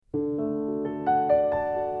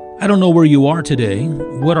I don't know where you are today.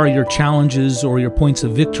 What are your challenges or your points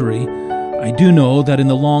of victory? I do know that in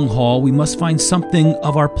the long haul, we must find something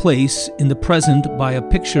of our place in the present by a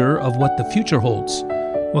picture of what the future holds,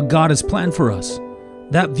 what God has planned for us.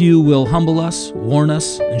 That view will humble us, warn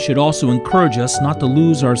us, and should also encourage us not to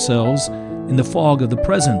lose ourselves in the fog of the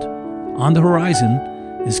present. On the horizon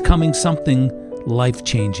is coming something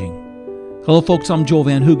life-changing. Hello, folks. I'm Joel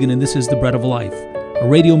Van Hoogen, and this is The Bread of Life, a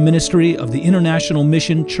radio ministry of the International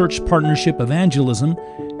Mission Church Partnership Evangelism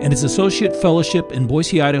and its associate fellowship in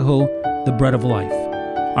Boise, Idaho, The Bread of Life.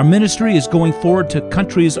 Our ministry is going forward to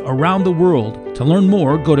countries around the world. To learn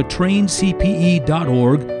more, go to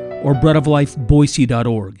traincpe.org or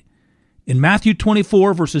breadoflifeboise.org. In Matthew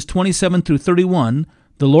 24, verses 27 through 31,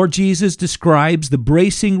 the Lord Jesus describes the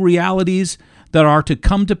bracing realities that are to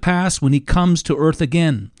come to pass when He comes to earth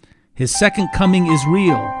again. His second coming is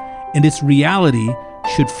real, and its reality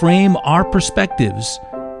should frame our perspectives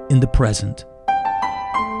in the present.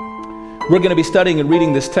 We're going to be studying and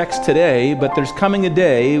reading this text today, but there's coming a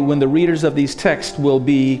day when the readers of these texts will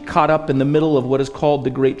be caught up in the middle of what is called the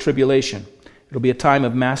Great Tribulation. It'll be a time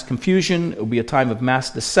of mass confusion, it'll be a time of mass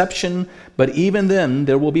deception, but even then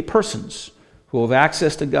there will be persons who will have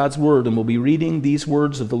access to God's Word and will be reading these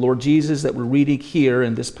words of the Lord Jesus that we're reading here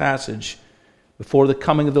in this passage before the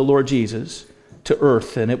coming of the Lord Jesus to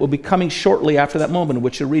earth, and it will be coming shortly after that moment in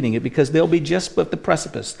which you're reading it, because they'll be just at the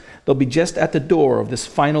precipice. They'll be just at the door of this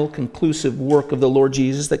final conclusive work of the Lord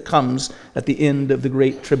Jesus that comes at the end of the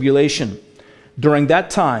Great Tribulation. During that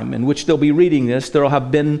time in which they'll be reading this, there will have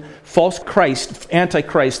been false Christ,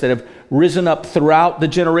 antichrist, that have risen up throughout the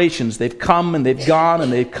generations. They've come and they've gone,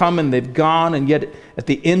 and they've come and they've gone, and yet at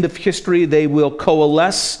the end of history they will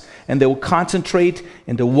coalesce and they will concentrate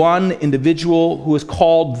into one individual who is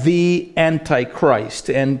called the Antichrist.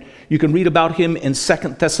 And you can read about him in 2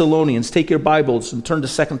 Thessalonians. Take your Bibles and turn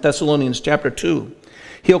to 2 Thessalonians chapter 2.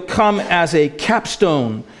 He'll come as a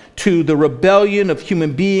capstone to the rebellion of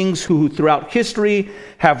human beings who throughout history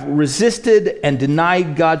have resisted and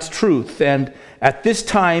denied God's truth. And at this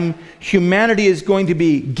time, humanity is going to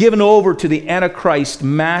be given over to the Antichrist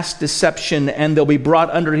mass deception, and they'll be brought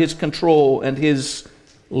under his control and his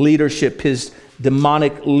leadership, his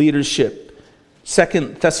demonic leadership.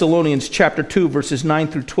 2 Thessalonians chapter 2, verses 9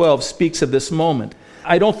 through 12 speaks of this moment.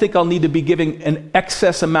 I don't think I'll need to be giving an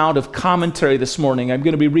excess amount of commentary this morning. I'm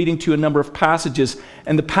going to be reading to you a number of passages,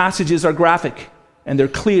 and the passages are graphic, and they're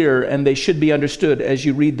clear, and they should be understood as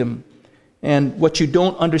you read them. And what you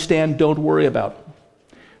don't understand, don't worry about.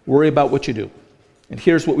 Worry about what you do. And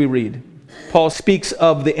here's what we read. Paul speaks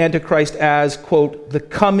of the Antichrist as, quote, the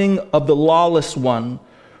coming of the lawless one,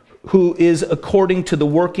 who is according to the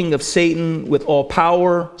working of Satan with all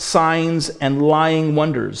power, signs, and lying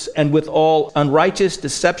wonders, and with all unrighteous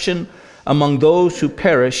deception among those who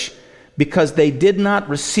perish, because they did not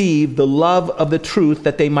receive the love of the truth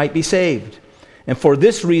that they might be saved. And for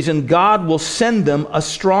this reason, God will send them a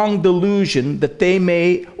strong delusion that they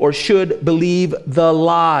may or should believe the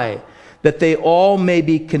lie, that they all may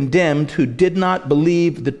be condemned who did not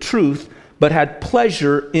believe the truth, but had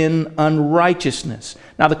pleasure in unrighteousness.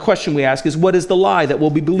 Now the question we ask is, what is the lie that will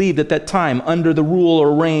be believed at that time under the rule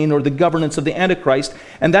or reign or the governance of the Antichrist?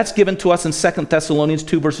 And that's given to us in 2 Thessalonians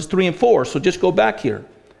 2, verses 3 and 4. So just go back here.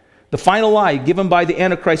 The final lie given by the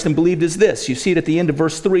Antichrist and believed is this. You see it at the end of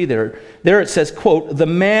verse 3 there. There it says, quote, the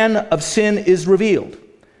man of sin is revealed,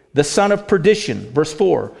 the son of perdition, verse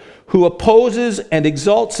 4, who opposes and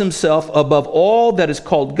exalts himself above all that is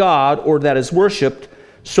called God or that is worshipped,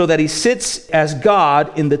 so that he sits as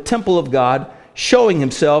God in the temple of God, showing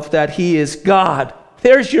himself that he is God.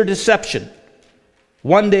 There's your deception.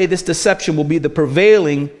 One day this deception will be the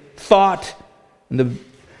prevailing thought and the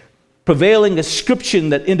prevailing ascription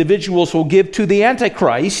that individuals will give to the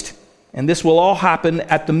Antichrist, and this will all happen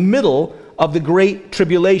at the middle of the Great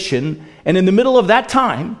Tribulation. And in the middle of that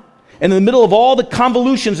time, and in the middle of all the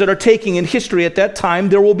convolutions that are taking in history at that time,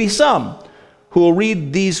 there will be some who will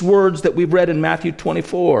read these words that we've read in Matthew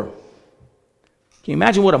 24. Can you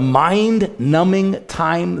imagine what a mind-numbing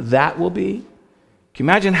time that will be? Can you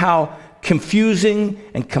imagine how confusing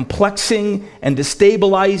and complexing and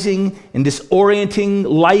destabilizing and disorienting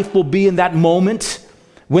life will be in that moment,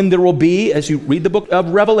 when there will be, as you read the book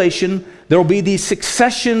of Revelation, there will be these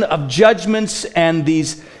succession of judgments and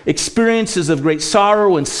these experiences of great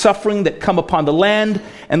sorrow and suffering that come upon the land,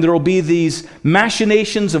 and there will be these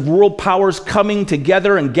machinations of world powers coming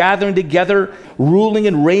together and gathering together, ruling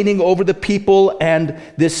and reigning over the people, and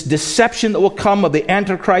this deception that will come of the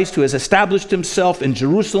Antichrist who has established himself in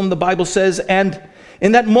Jerusalem, the Bible says. And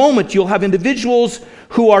in that moment, you'll have individuals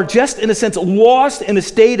who are just, in a sense, lost in a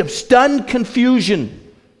state of stunned confusion.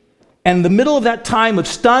 And in the middle of that time of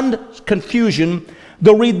stunned confusion,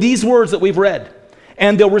 they'll read these words that we've read.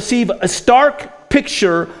 And they'll receive a stark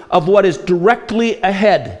picture of what is directly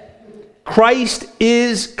ahead. Christ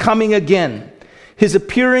is coming again. His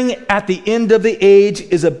appearing at the end of the age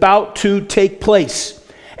is about to take place.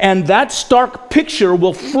 And that stark picture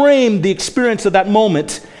will frame the experience of that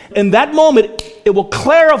moment. In that moment, it will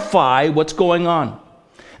clarify what's going on.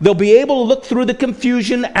 They'll be able to look through the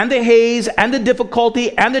confusion and the haze and the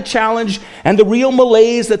difficulty and the challenge and the real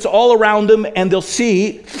malaise that's all around them, and they'll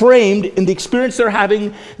see framed in the experience they're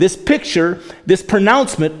having this picture, this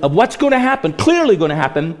pronouncement of what's going to happen, clearly going to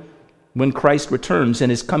happen when Christ returns, and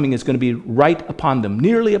his coming is going to be right upon them,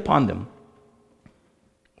 nearly upon them.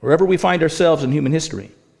 Wherever we find ourselves in human history,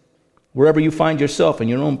 wherever you find yourself in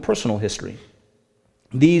your own personal history,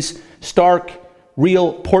 these stark,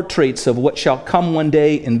 real portraits of what shall come one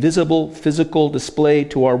day in visible, physical display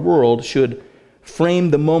to our world should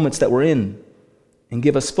frame the moments that we're in and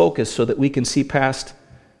give us focus so that we can see past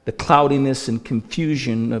the cloudiness and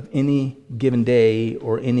confusion of any given day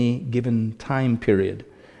or any given time period.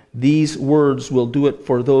 These words will do it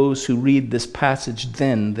for those who read this passage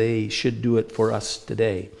then. They should do it for us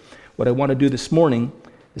today. What I want to do this morning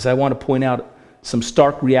is I want to point out some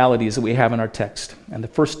stark realities that we have in our text. And the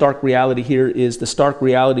first stark reality here is the stark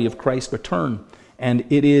reality of Christ's return. And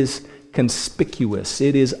it is conspicuous,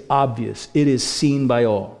 it is obvious, it is seen by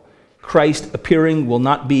all. Christ appearing will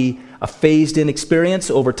not be a phased-in experience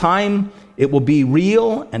over time. It will be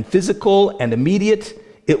real and physical and immediate.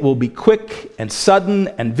 It will be quick and sudden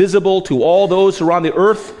and visible to all those who are on the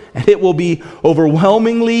earth, and it will be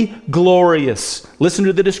overwhelmingly glorious. Listen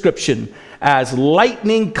to the description. As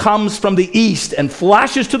lightning comes from the east and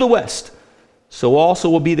flashes to the west, so also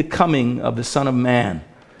will be the coming of the Son of Man.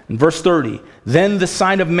 In verse 30, then the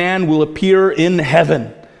sign of man will appear in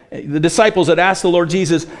heaven. The disciples had asked the Lord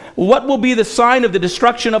Jesus, what will be the sign of the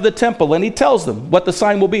destruction of the temple? And he tells them what the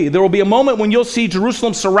sign will be. There will be a moment when you'll see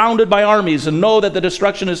Jerusalem surrounded by armies and know that the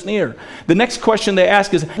destruction is near. The next question they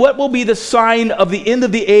ask is, what will be the sign of the end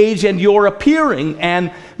of the age and your appearing?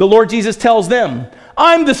 And the Lord Jesus tells them,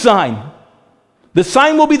 I'm the sign. The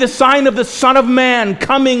sign will be the sign of the Son of Man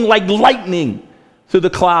coming like lightning through the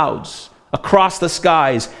clouds, across the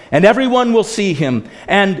skies, and everyone will see him.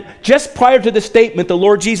 And just prior to the statement, the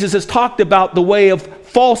Lord Jesus has talked about the way of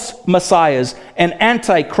false messiahs and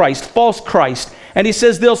antichrist, false Christ. And he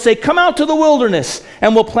says they'll say, come out to the wilderness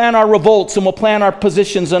and we'll plan our revolts and we'll plan our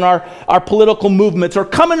positions and our political movements, or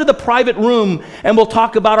come into the private room and we'll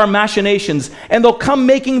talk about our machinations. And they'll come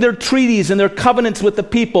making their treaties and their covenants with the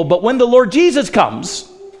people. But when the Lord Jesus comes,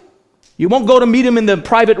 you won't go to meet him in the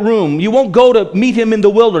private room. You won't go to meet him in the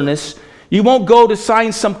wilderness. You won't go to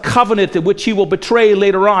sign some covenant in which he will betray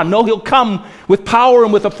later on. No, he'll come with power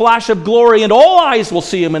and with a flash of glory, and all eyes will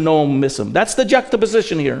see him and no one will miss him. That's the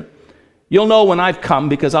juxtaposition here. You'll know when I've come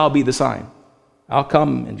because I'll be the sign. I'll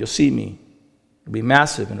come and you'll see me. It'll be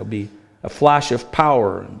massive and it'll be a flash of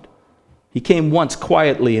power. And he came once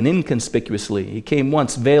quietly and inconspicuously. He came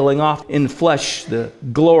once veiling off in flesh the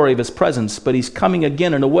glory of his presence, but he's coming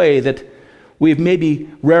again in a way that we've maybe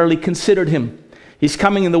rarely considered him. He's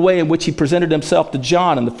coming in the way in which he presented himself to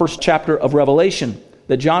John in the first chapter of Revelation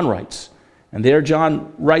that John writes. And there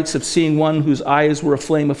John writes of seeing one whose eyes were a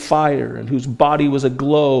flame of fire and whose body was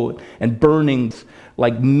aglow and burning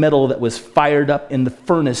like metal that was fired up in the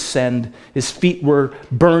furnace, and his feet were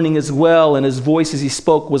burning as well, and his voice as he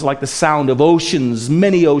spoke was like the sound of oceans,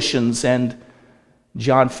 many oceans, and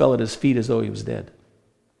John fell at his feet as though he was dead.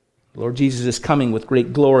 The Lord Jesus is coming with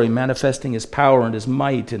great glory, manifesting his power and his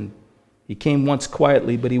might, and he came once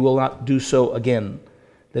quietly, but he will not do so again.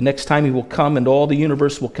 The next time he will come, and all the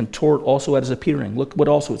universe will contort also at his appearing. Look what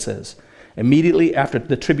also it says. Immediately after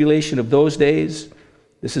the tribulation of those days,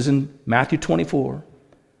 this is in Matthew 24,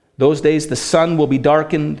 those days the sun will be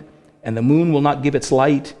darkened, and the moon will not give its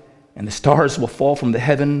light, and the stars will fall from the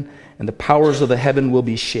heaven, and the powers of the heaven will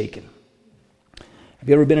be shaken. Have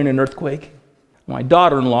you ever been in an earthquake? My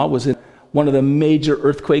daughter-in-law was in one of the major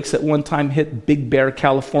earthquakes that one time hit Big Bear,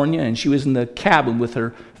 California, and she was in the cabin with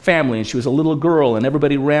her family, and she was a little girl, and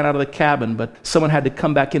everybody ran out of the cabin, but someone had to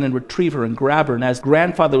come back in and retrieve her and grab her. And as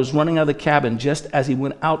grandfather was running out of the cabin, just as he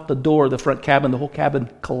went out the door of the front cabin, the whole cabin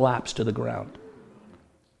collapsed to the ground.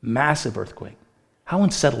 Massive earthquake. How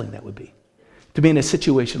unsettling that would be to be in a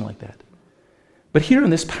situation like that. But here in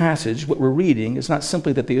this passage, what we're reading is not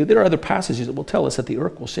simply that there are other passages that will tell us that the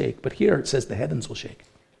earth will shake, but here it says the heavens will shake.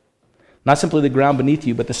 Not simply the ground beneath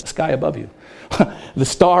you, but the sky above you. The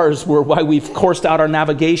stars were why we've coursed out our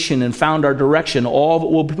navigation and found our direction. All of it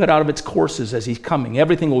will be put out of its courses as he's coming.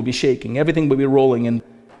 Everything will be shaking. Everything will be rolling. And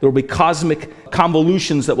There will be cosmic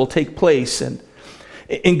convolutions that will take place. And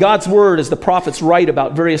in God's word, as the prophets write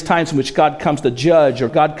about various times in which God comes to judge, or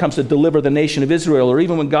God comes to deliver the nation of Israel, or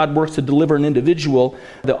even when God works to deliver an individual,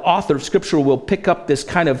 the author of Scripture will pick up this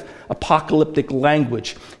kind of apocalyptic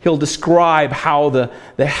language. He'll describe how the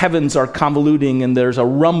heavens are convoluting, and there's a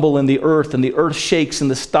rumble in the earth shakes,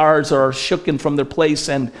 and the stars are shooken from their place.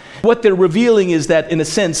 And what they're revealing is that, in a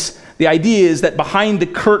sense, the idea is that behind the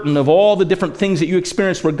curtain of all the different things that you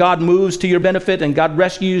experience where God moves to your benefit and God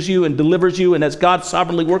rescues you and delivers you, and as God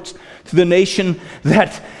sovereignly works to the nation,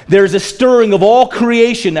 that there's a stirring of all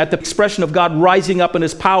creation at the expression of God rising up in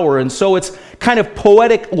his power. And so it's kind of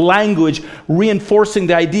poetic language reinforcing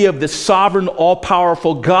the idea of this sovereign,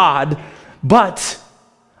 all-powerful God. But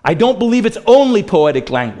I don't believe it's only poetic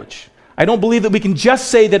language. I don't believe that we can just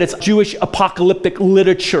say that it's Jewish apocalyptic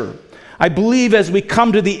literature. I believe as we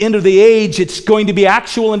come to the end of the age, it's going to be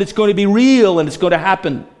actual and it's going to be real and it's going to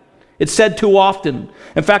happen. It's said too often.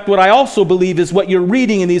 In fact, what I also believe is what you're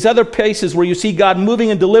reading in these other places where you see God moving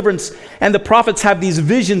in deliverance, and the prophets have these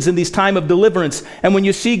visions in these time of deliverance. And when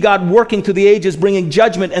you see God working through the ages, bringing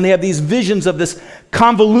judgment, and they have these visions of this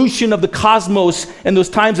convolution of the cosmos in those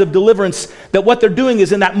times of deliverance, that what they're doing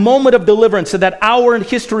is in that moment of deliverance, at that hour in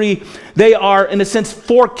history, they are, in a sense,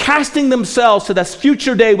 forecasting themselves to this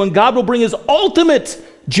future day when God will bring his ultimate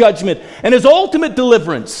judgment and his ultimate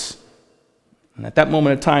deliverance. And at that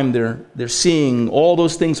moment in time, they're seeing all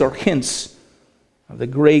those things are hints of the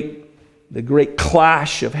great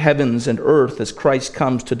clash of heavens and earth as Christ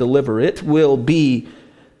comes to deliver. It will be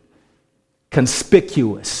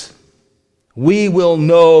conspicuous. We will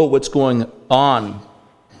know what's going on.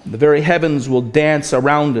 The very heavens will dance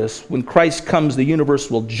around us. When Christ comes, the universe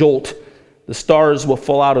will jolt. The stars will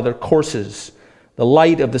fall out of their courses. The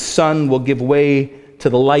light of the sun will give way to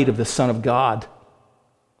the light of the Son of God.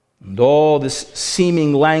 And all this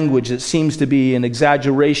seeming language that seems to be an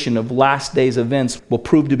exaggeration of last days events will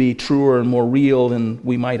prove to be truer and more real than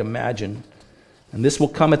we might imagine. And this will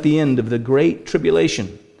come at the end of the great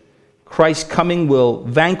tribulation. Christ's coming will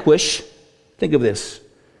vanquish, think of this,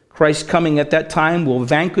 Christ's coming at that time will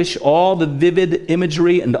vanquish all the vivid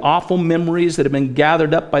imagery and awful memories that have been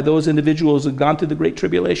gathered up by those individuals who have gone through the great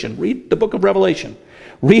tribulation. Read the book of Revelation.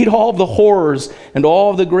 Read all the horrors and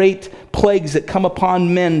all the great plagues that come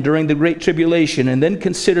upon men during the great tribulation, and then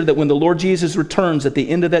consider that when the Lord Jesus returns at the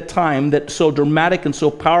end of that time, that so dramatic and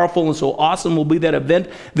so powerful and so awesome will be that event,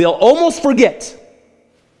 they'll almost forget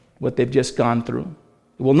what they've just gone through.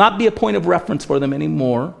 It will not be a point of reference for them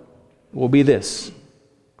anymore. It will be this: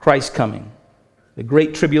 Christ coming. The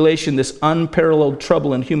great tribulation, this unparalleled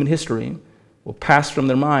trouble in human history, will pass from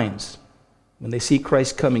their minds when they see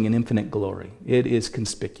Christ coming in infinite glory. It is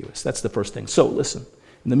conspicuous. That's the first thing. So listen,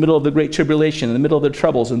 in the middle of the great tribulation, in the middle of the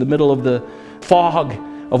troubles, in the middle of the fog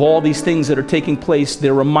of all these things that are taking place,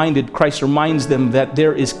 Christ reminds them that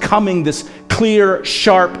there is coming this clear,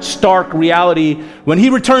 sharp, stark reality when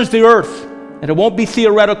he returns to earth. And it won't be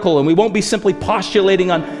theoretical, and we won't be simply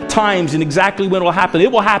postulating on times and exactly when it will happen.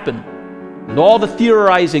 It will happen. And all the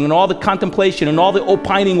theorizing and all the contemplation and all the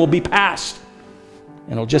opining will be past.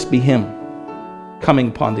 And it'll just be him coming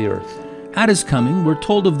upon the earth. At his coming, we're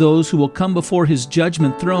told of those who will come before his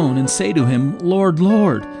judgment throne and say to him, "Lord,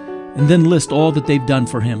 Lord," and then list all that they've done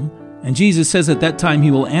for him. And Jesus says at that time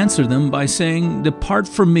he will answer them by saying, "Depart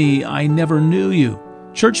from me, I never knew you."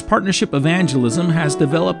 Church Partnership Evangelism has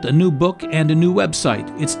developed a new book and a new website.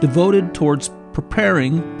 It's devoted towards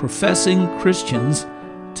preparing professing Christians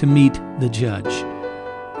to meet the judge.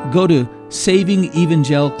 Go to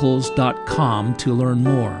savingevangelicals.com to learn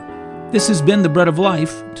more. This has been The Bread of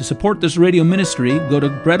Life. To support this radio ministry, go to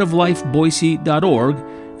breadoflifeboise.org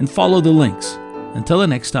and follow the links. Until the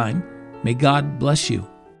next time, may God bless you.